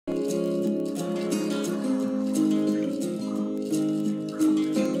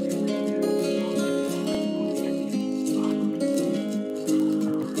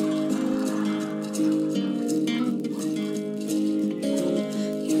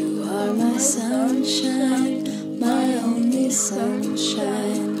my sunshine, my only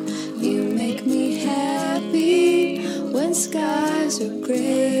sunshine. You make me happy when skies are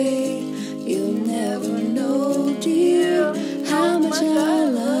gray. You'll never know, dear, how much I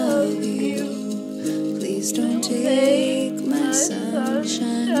love you. Please don't take my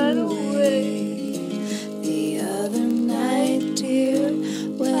sunshine away. The other night, dear,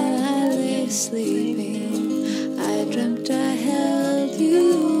 when I lay sleeping, I dreamt I held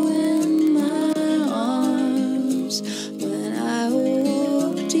you in my arms. When I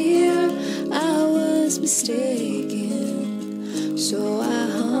woke, dear, I was mistaken. So I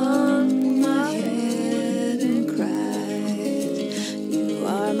hung my head and cried. You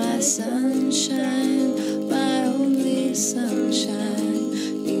are my sunshine, my only sunshine.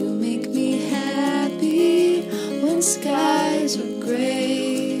 You make me happy when skies are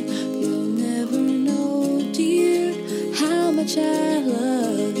gray. You'll never know, dear, how much I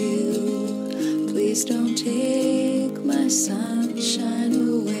love you. Please don't take my sunshine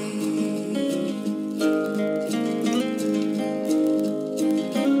away.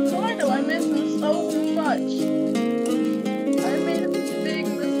 Why do I miss him so much? I made a big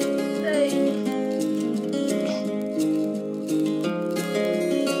mistake.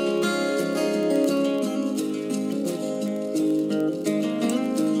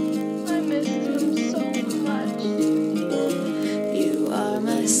 I missed him so much. You are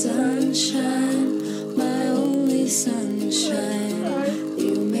my sunshine, my only sunshine.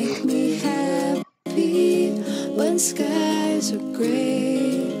 You make me happy when skies are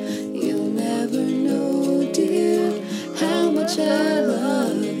gray. You'll never know, dear, how much I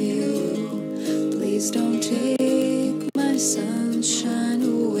love you. Please don't take my sunshine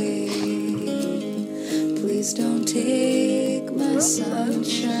away. Please don't take my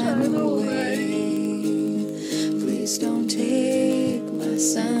sunshine away. Please don't take my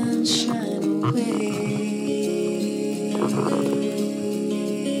sunshine away.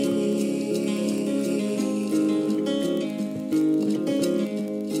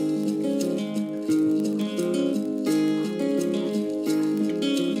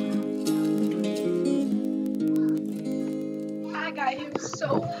 That guy, he was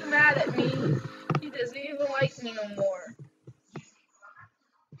so mad at me. He doesn't even like me no more.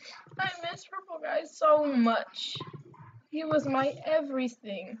 I miss Purple Guy so much. He was my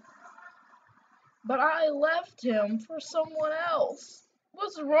everything. But I left him for someone else.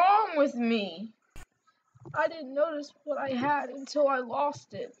 What's wrong with me? I didn't notice what I had until I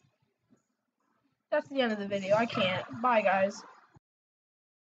lost it. That's the end of the video. I can't. Bye, guys.